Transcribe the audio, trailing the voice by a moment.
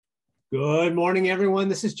Good morning, everyone.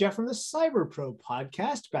 This is Jeff from the Cyber Pro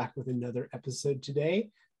podcast, back with another episode today.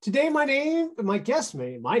 Today, my name, well, I guess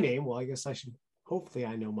I should, hopefully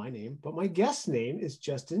I know my name, but my guest's name is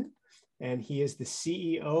Justin, and he is the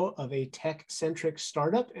CEO of a tech-centric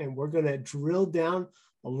startup, and we're going to drill down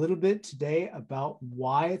a little bit today about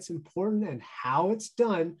why it's important and how it's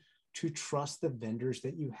done to trust the vendors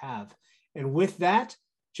that you have. And with that,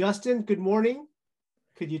 Justin, good morning.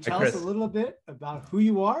 Could you tell us a little bit about who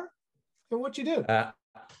you are and what you do?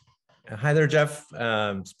 Hi there, Jeff.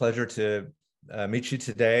 It's a pleasure to meet you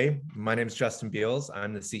today. My name is Justin Beals.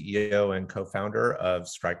 I'm the CEO and co-founder of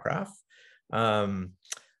StrikeGraph.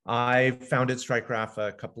 I founded StrikeGraph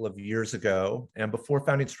a couple of years ago. And before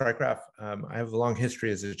founding StrikeGraph, I have a long history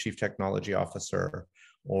as a chief technology officer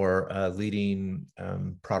or leading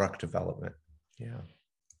product development. Yeah.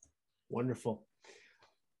 Wonderful.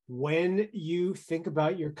 When you think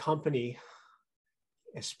about your company,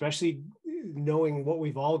 especially knowing what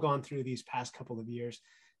we've all gone through these past couple of years,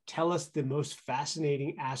 tell us the most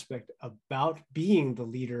fascinating aspect about being the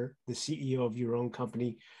leader, the CEO of your own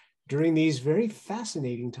company during these very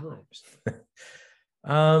fascinating times.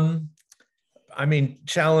 I mean,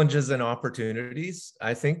 challenges and opportunities,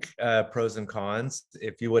 I think, pros and cons.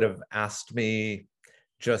 If you would have asked me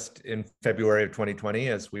just in February of 2020,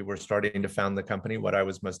 as we were starting to found the company, what I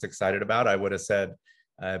was most excited about, I would have said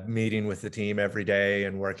meeting with the team every day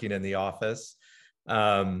and working in the office.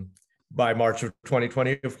 By March of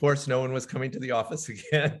 2020, of course, no one was coming to the office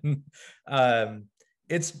again.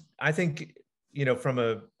 I think, from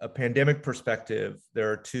a pandemic perspective,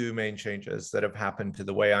 there are two main changes that have happened to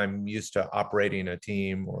the way I'm used to operating a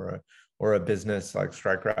team or a business like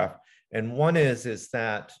StrikeGraph. And one is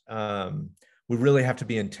that we really have to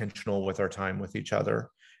be intentional with our time with each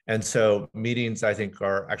other. And so meetings, I think,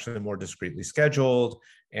 are actually more discreetly scheduled,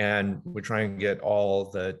 and we try and get all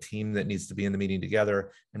the team that needs to be in the meeting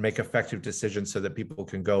together and make effective decisions so that people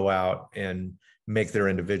can go out and make their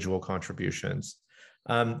individual contributions.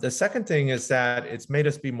 The second thing is that it's made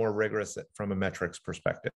us be more rigorous from a metrics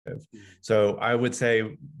perspective. So I would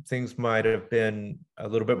say things might have been a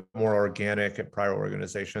little bit more organic at prior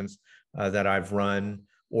organizations that I've run,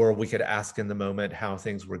 or we could ask in the moment how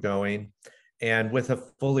things were going. And with a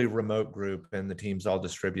fully remote group and the teams all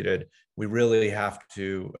distributed, we really have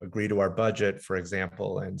to agree to our budget, for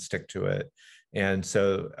example, and stick to it. And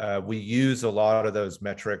so we use a lot of those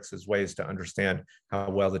metrics as ways to understand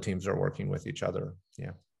how well the teams are working with each other.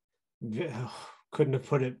 Yeah. Couldn't have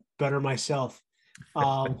put it better myself.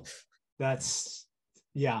 That's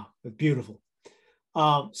beautiful.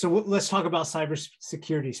 So let's talk about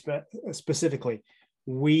cybersecurity specifically.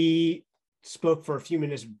 We spoke for a few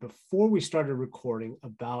minutes before we started recording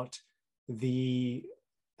about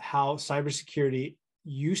how cybersecurity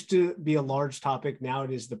used to be a large topic. Now it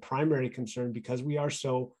is the primary concern because we are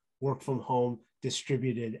so work from home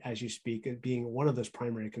distributed, as you speak, as being one of those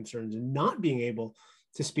primary concerns, and not being able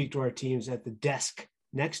to speak to our teams at the desk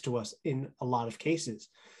next to us in a lot of cases.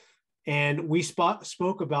 And we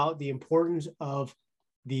spoke about the importance of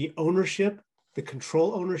the ownership, the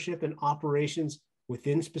control ownership and operations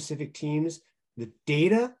within specific teams, the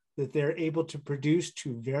data that they're able to produce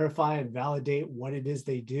to verify and validate what it is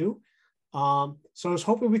they do. So I was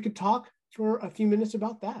hoping we could talk for a few minutes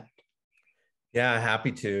about that. Yeah,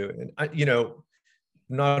 happy to. And,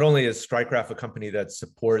 not only is StrikeGraph a company that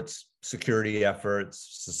supports security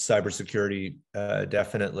efforts, cybersecurity,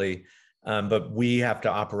 definitely, but we have to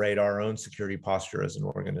operate our own security posture as an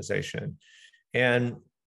organization. And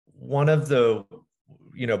one of the,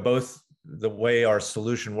 both the way our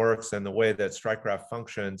solution works and the way that StrikeGraph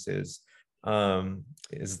functions is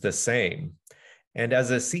the same. And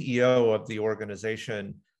as a CEO of the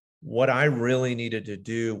organization, what I really needed to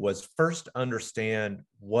do was first understand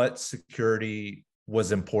what security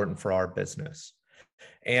was important for our business.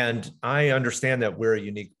 And I understand that we're a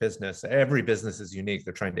unique business. Every business is unique.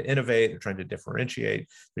 They're trying to innovate. They're trying to differentiate.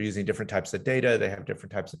 They're using different types of data. They have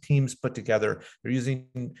different types of teams put together. They're using,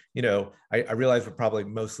 I realize we're probably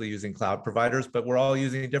mostly using cloud providers, but we're all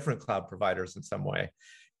using different cloud providers in some way.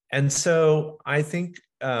 And so I think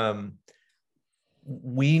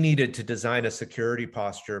we needed to design a security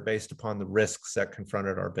posture based upon the risks that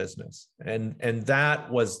confronted our business. And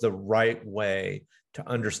that was the right way to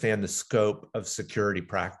understand the scope of security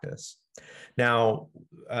practice. Now,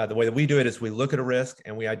 the way that we do it is we look at a risk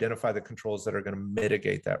and we identify the controls that are going to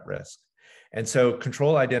mitigate that risk. And so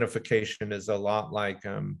control identification is a lot like,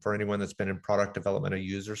 for anyone that's been in product development, a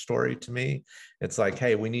user story to me. It's like,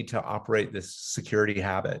 hey, we need to operate this security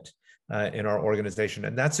habit in our organization.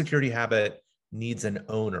 And that security habit needs an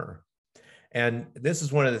owner. And this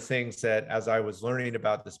is one of the things that, as I was learning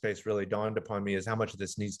about the space, really dawned upon me, is how much of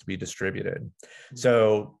this needs to be distributed.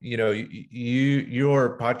 So,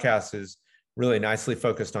 your podcast is really nicely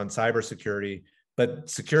focused on cybersecurity, but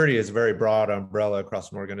security is a very broad umbrella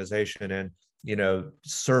across an organization. And,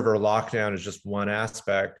 server lockdown is just one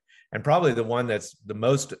aspect, and probably the one that's the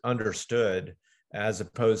most understood, as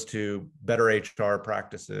opposed to better HR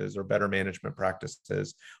practices or better management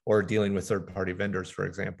practices or dealing with third-party vendors, for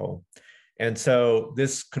example. And so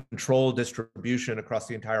this control distribution across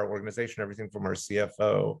the entire organization, everything from our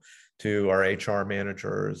CFO to our HR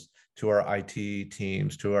managers, to our IT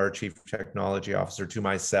teams, to our chief technology officer, to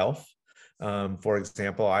myself. For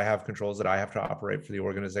example, I have controls that I have to operate for the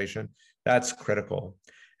organization. That's critical.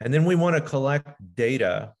 And then we want to collect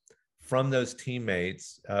data from those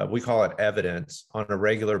teammates. We call it evidence, on a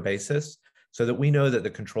regular basis, so that we know that the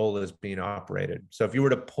control is being operated. So if you were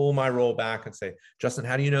to pull my role back and say, Justin,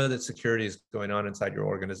 how do you know that security is going on inside your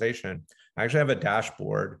organization? I actually have a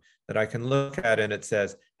dashboard that I can look at, and it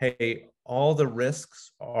says, hey, all the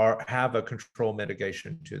risks have a control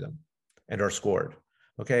mitigation to them and are scored.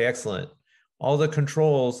 Okay, excellent. All the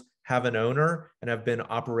controls have an owner and have been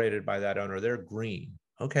operated by that owner. They're green.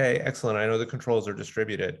 Okay, excellent. I know the controls are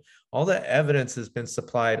distributed. All the evidence has been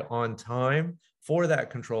supplied on time for that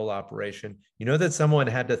control operation. You know that someone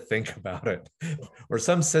had to think about it, or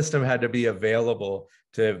some system had to be available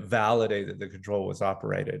to validate that the control was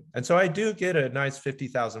operated. And so I do get a nice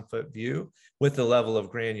 50,000 foot view with the level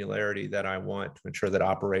of granularity that I want to ensure that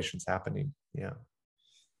operation's happening. Yeah.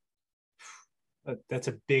 That's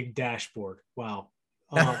a big dashboard. Wow.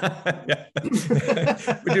 We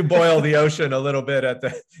do boil the ocean a little bit at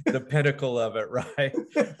the pinnacle of it, right?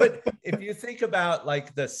 But if you think about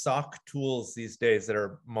like the SOC tools these days that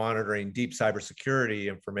are monitoring deep cybersecurity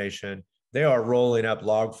information, they are rolling up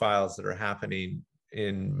log files that are happening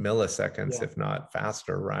in milliseconds, if not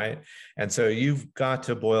faster, right? And so you've got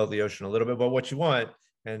to boil the ocean a little bit. But what you want,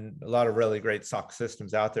 and a lot of really great SOC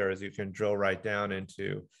systems out there, is you can drill right down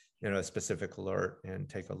into a specific alert and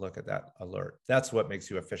take a look at that alert. That's what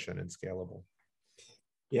makes you efficient and scalable.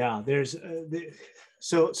 Yeah, there's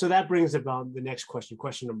so that brings about the next question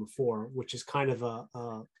number 4, which is kind of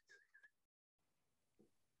a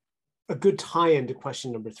good tie-in to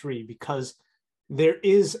question number 3, because there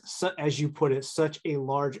is, as you put it, such a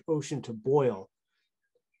large ocean to boil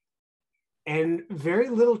and very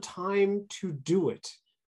little time to do it.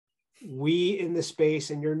 We in the space,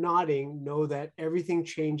 and you're nodding, know that everything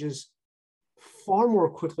changes far more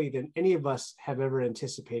quickly than any of us have ever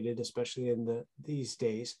anticipated, especially in these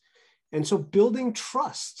days. And so building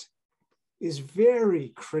trust is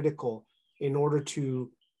very critical in order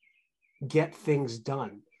to get things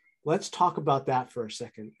done. Let's talk about that for a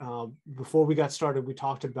second. Before we got started, we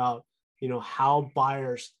talked about how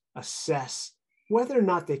buyers assess whether or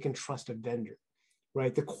not they can trust a vendor,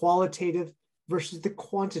 right? The qualitative versus the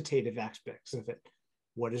quantitative aspects of it.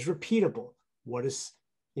 What is repeatable? What is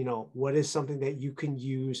something that you can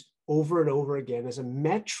use over and over again as a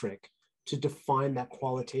metric to define that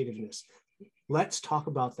qualitativeness? Let's talk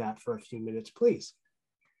about that for a few minutes, please.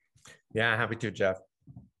 Yeah, happy to, Jeff.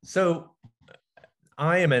 So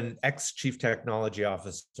I am an ex-chief technology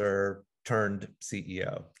officer turned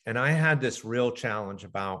CEO. And I had this real challenge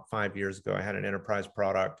about 5 years ago. I had an enterprise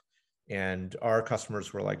product, and our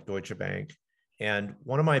customers were like Deutsche Bank. And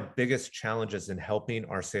one of my biggest challenges in helping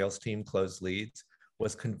our sales team close leads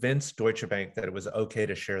was convince Deutsche Bank that it was okay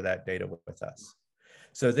to share that data with us.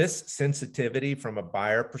 So this sensitivity from a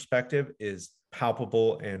buyer perspective is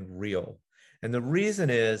palpable and real. And the reason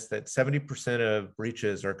is that 70% of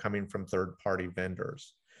breaches are coming from third-party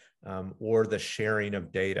vendors or the sharing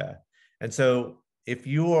of data. And so if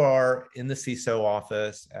you are in the CISO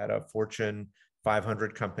office at a Fortune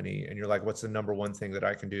 500 company, and you're like, what's the number one thing that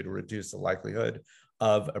I can do to reduce the likelihood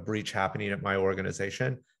of a breach happening at my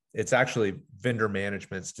organization? It's actually vendor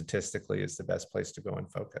management statistically is the best place to go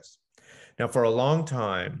and focus. Now, for a long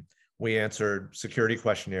time, we answered security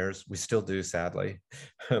questionnaires. We still do, sadly.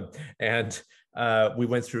 And we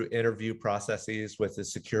went through interview processes with the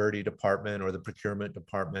security department or the procurement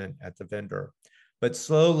department at the vendor. But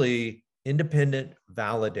slowly, independent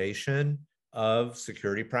validation of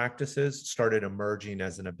security practices started emerging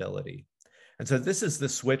as an ability. And so this is the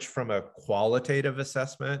switch from a qualitative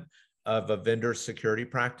assessment of a vendor's security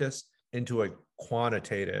practice into a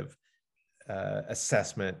quantitative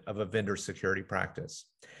assessment of a vendor's security practice.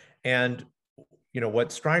 And what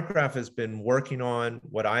StrikeGraph has been working on,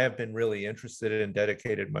 what I have been really interested in,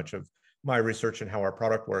 dedicated much of my research and how our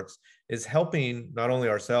product works, is helping not only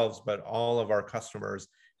ourselves, but all of our customers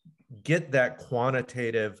get that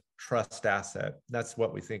quantitative trust asset. That's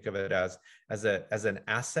what we think of it as an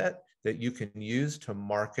asset that you can use to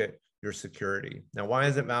market your security. Now, why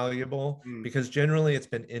is it valuable? Because generally it's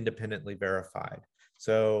been independently verified.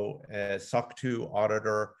 So a SOC 2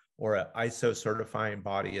 auditor or an ISO certifying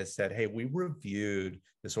body has said, hey, we reviewed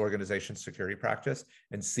this organization's security practice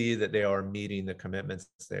and see that they are meeting the commitments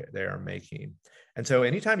they are making. And so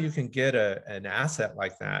anytime you can get an asset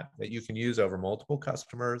like that you can use over multiple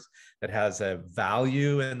customers, that has a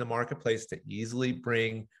value in the marketplace to easily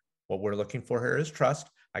bring what we're looking for here is trust.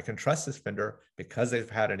 I can trust this vendor because they've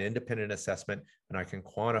had an independent assessment and I can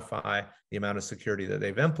quantify the amount of security that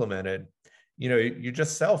they've implemented. You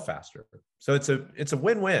just sell faster. So it's a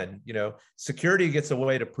win-win. Security gets a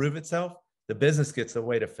way to prove itself. The business gets a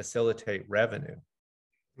way to facilitate revenue.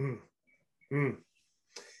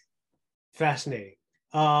 Fascinating.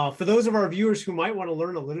 For those of our viewers who might want to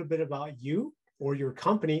learn a little bit about you or your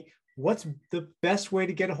company, what's the best way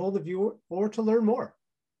to get a hold of you or to learn more?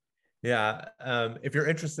 Yeah, if you're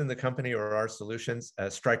interested in the company or our solutions,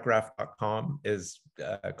 strikegraph.com is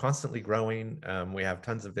constantly growing. We have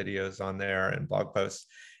tons of videos on there and blog posts,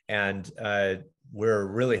 and we're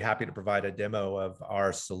really happy to provide a demo of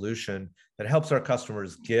our solution that helps our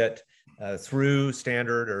customers get through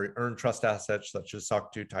standard or earned trust assets such as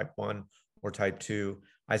SOC 2 Type 1 or Type 2,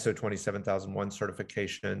 ISO 27001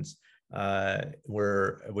 certifications.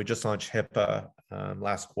 We just launched HIPAA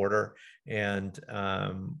last quarter, and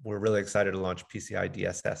we're really excited to launch PCI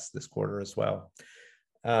DSS this quarter as well.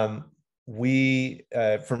 For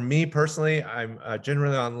me personally, I'm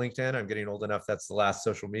generally on LinkedIn. I'm getting old enough. That's the last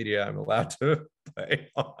social media I'm allowed to play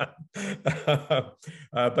on.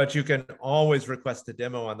 But you can always request a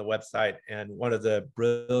demo on the website, and one of the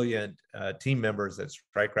brilliant team members at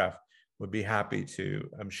StrikeGraph would be happy to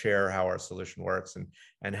share how our solution works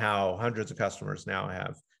and how hundreds of customers now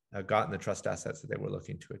have gotten the trust assets that they were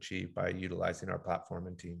looking to achieve by utilizing our platform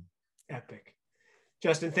and team. Epic.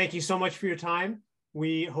 Justin, thank you so much for your time.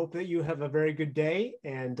 We hope that you have a very good day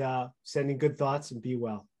and sending good thoughts and be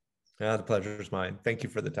well. The pleasure is mine. Thank you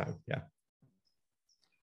for the time. Yeah.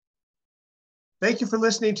 Thank you for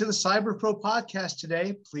listening to the Cyber Pro podcast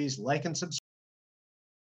today. Please like and subscribe.